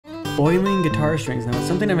boiling guitar strings. Now, it's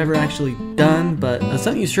something I've never actually done, but it's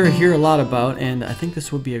something you sure hear a lot about, and I think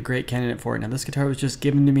this would be a great candidate for it. Now, this guitar was just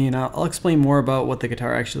given to me, and I'll explain more about what the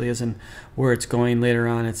guitar actually is and where it's going later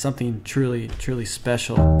on. It's something truly, truly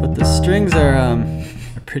special. But the strings are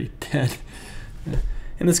pretty dead.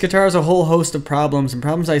 And this guitar has a whole host of problems, and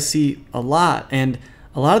problems I see a lot, and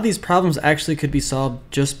a lot of these problems actually could be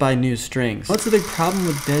solved just by new strings. What's the big problem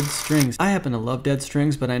with dead strings? I happen to love dead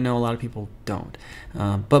strings, but I know a lot of people don't.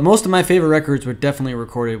 But most of my favorite records were definitely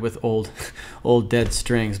recorded with old dead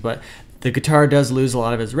strings. But the guitar does lose a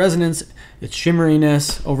lot of its resonance, its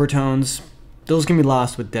shimmeriness, overtones. Those can be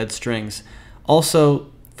lost with dead strings.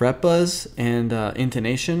 Also, fret buzz and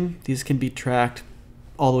intonation, these can be tracked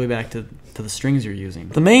all the way back to the strings you're using.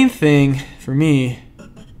 The main thing for me,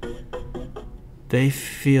 they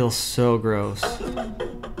feel so gross.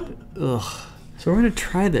 Ugh. So we're gonna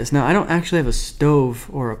try this. Now, I don't actually have a stove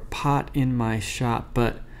or a pot in my shop,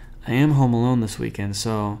 but I am home alone this weekend,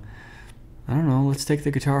 so I don't know, let's take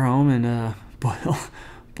the guitar home and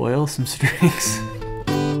boil some strings.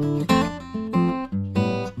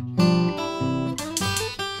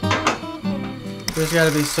 There's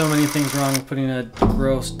got to be so many things wrong with putting a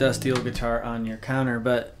gross, dusty old guitar on your counter,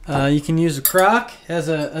 but you can use a crock as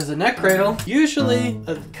a neck cradle. Usually,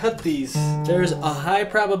 cut these. There's a high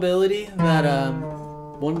probability that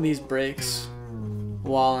one of these breaks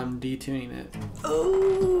while I'm detuning it.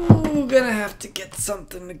 Oh, gonna have to get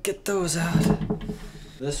something to get those out.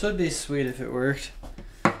 This would be sweet if it worked.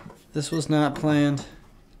 This was not planned.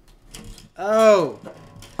 Oh!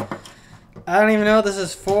 I don't even know what this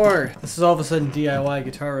is for. This is all of a sudden DIY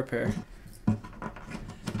guitar repair.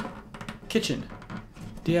 Kitchen.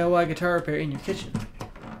 DIY guitar repair in your kitchen.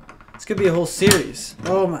 This could be a whole series.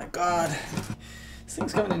 Oh my god. This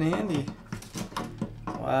thing's coming in handy.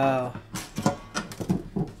 Wow.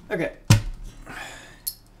 Okay.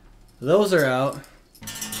 Those are out.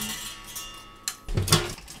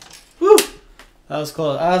 Woo! That was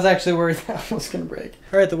close. I was actually worried that was gonna break.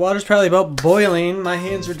 Alright, the water's probably about boiling. My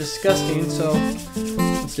hands are disgusting, so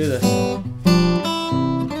let's do this.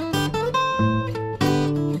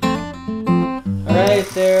 Alright,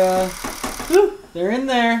 they're in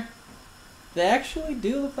there. They actually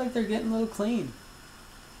do look like they're getting a little clean.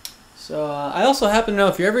 So I also happen to know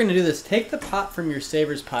if you're ever gonna do this, take the pot from your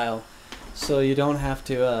savers pile so you don't have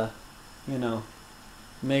to, you know,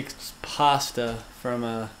 make pasta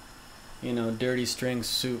from dirty string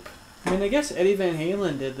soup. I mean, I guess Eddie Van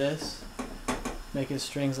Halen did this, make his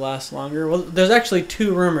strings last longer. Well, there's actually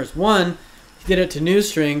two rumors. One, he did it to new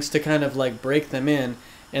strings to kind of like break them in,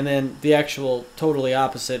 and then the actual totally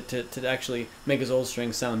opposite to actually make his old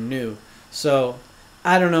strings sound new. So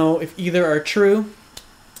I don't know if either are true.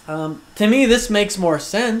 To me, this makes more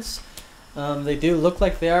sense. They do look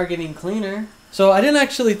like they are getting cleaner. So I didn't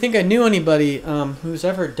actually think I knew anybody who's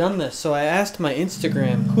ever done this. So I asked my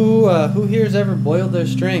Instagram, who here's ever boiled their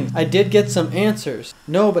strings? I did get some answers.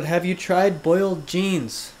 No, but have you tried boiled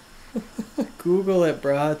jeans? Google it,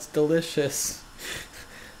 brah. It's delicious.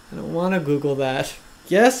 I don't want to Google that.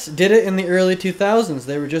 Yes, did it in the early 2000s.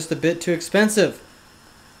 They were just a bit too expensive.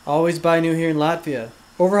 Always buy new here in Latvia.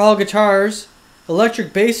 Overhaul guitars.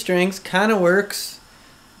 Electric bass strings kind of works.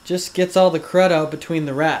 Just gets all the crud out between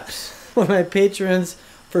the wraps. One of my patrons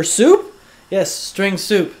for soup? Yes, string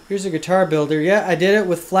soup. Here's a guitar builder. Yeah, I did it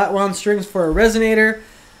with flat wound strings for a resonator.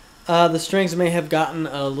 The strings may have gotten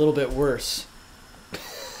a little bit worse.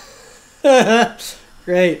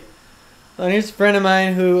 Great. Well, here's a friend of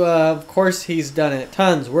mine who, of course, he's done it.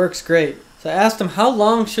 Tons. Works great. So I asked him, how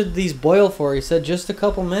long should these boil for? He said just a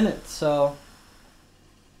couple minutes. So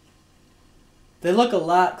they look a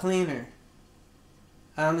lot cleaner.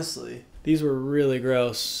 Honestly. These were really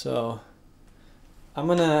gross, so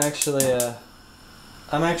I'm actually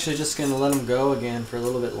just gonna let them go again for a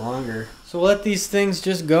little bit longer. So we'll let these things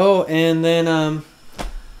just go, and then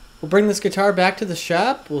we'll bring this guitar back to the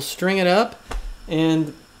shop. We'll string it up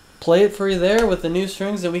and play it for you there with the new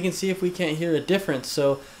strings, and we can see if we can't hear a difference.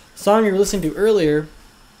 So the song you were listening to earlier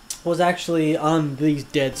was actually on these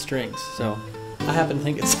dead strings. So I happen to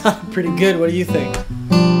think it sounded pretty good. What do you think?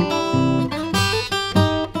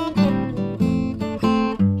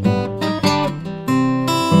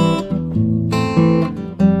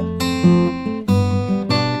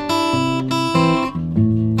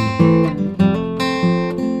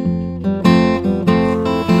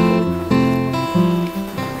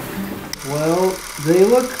 They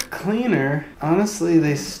look cleaner. Honestly,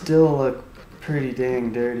 they still look pretty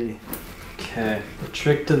dang dirty. Okay, the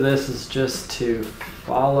trick to this is just to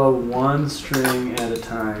follow one string at a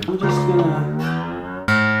time. I'm just gonna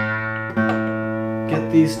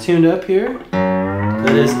get these tuned up here.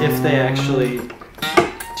 That is, if they actually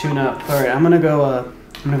tune up. All right, I'm gonna go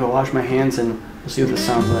wash my hands and we'll see what this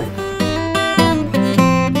sounds like.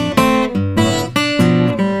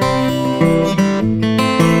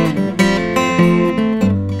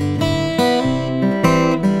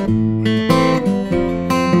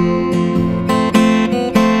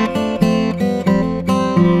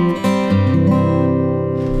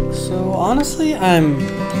 So honestly, I'm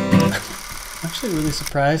actually really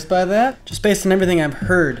surprised by that, just based on everything I've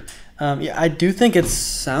heard. Yeah, I do think it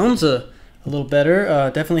sounds a little better.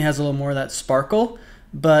 Definitely has a little more of that sparkle.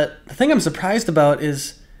 But the thing I'm surprised about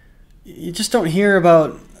is you just don't hear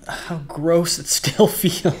about how gross it still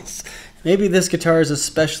feels. Maybe this guitar is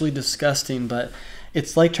especially disgusting, but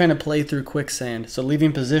it's like trying to play through quicksand. So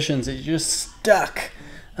leaving positions, it's just stuck.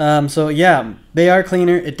 So yeah, they are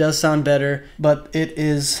cleaner. It does sound better, but it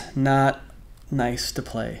is not nice to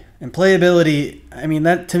play. And playability, I mean,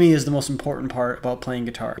 that to me is the most important part about playing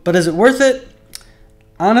guitar. But is it worth it?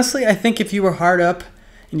 Honestly, I think if you were hard up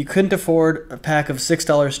and you couldn't afford a pack of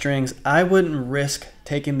 $6 strings, I wouldn't risk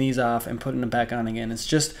taking these off and putting them back on again. It's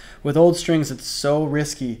just, with old strings, it's so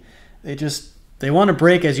risky. They want to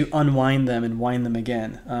break as you unwind them and wind them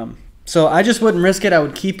again. So I just wouldn't risk it. I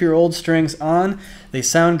would keep your old strings on. They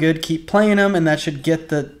sound good. Keep playing them, and that should keep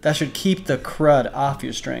the crud off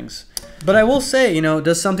your strings. But I will say, you know,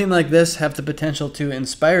 does something like this have the potential to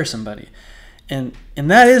inspire somebody? And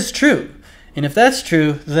that is true. And if that's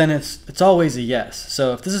true, then it's always a yes.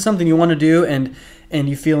 So if this is something you want to do and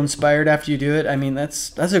you feel inspired after you do it, I mean,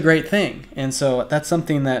 that's a great thing. And so that's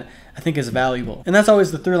something that I think is valuable. And that's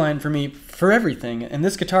always the through line for me for everything. And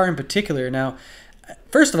this guitar in particular. Now,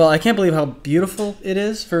 first of all, I can't believe how beautiful it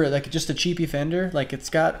is for like just a cheapy Fender. Like,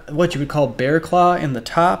 it's got what you would call bear claw in the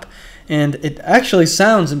top, and it actually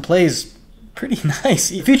sounds and plays pretty nice.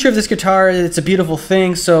 The future of this guitar, it's a beautiful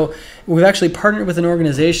thing. So we've actually partnered with an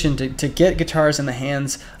organization to get guitars in the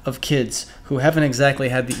hands of kids who haven't exactly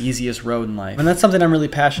had the easiest road in life. And that's something I'm really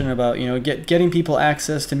passionate about, you know, getting people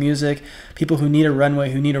access to music, people who need a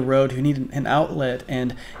runway, who need a road, who need an outlet,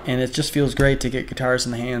 and it just feels great to get guitars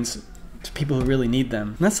in the hands to people who really need them.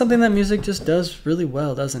 And that's something that music just does really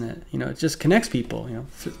well, doesn't it? You know, it just connects people, you know,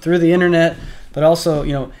 through the internet, but also,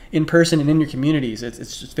 you know, in person and in your communities. It's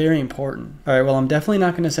just very important. All right, well, I'm definitely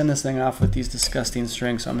not going to send this thing off with these disgusting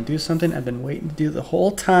strings, so I'm going to do something I've been waiting to do the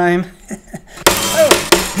whole time.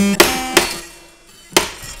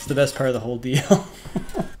 It's the best part of the whole deal.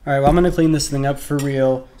 All right, well, I'm going to clean this thing up for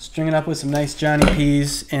real, string it up with some nice Johnny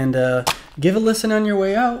P's, and give a listen on your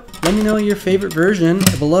way out. Let me know your favorite version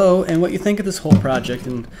below and what you think of this whole project,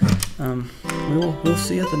 and we'll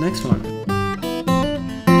see you at the next one.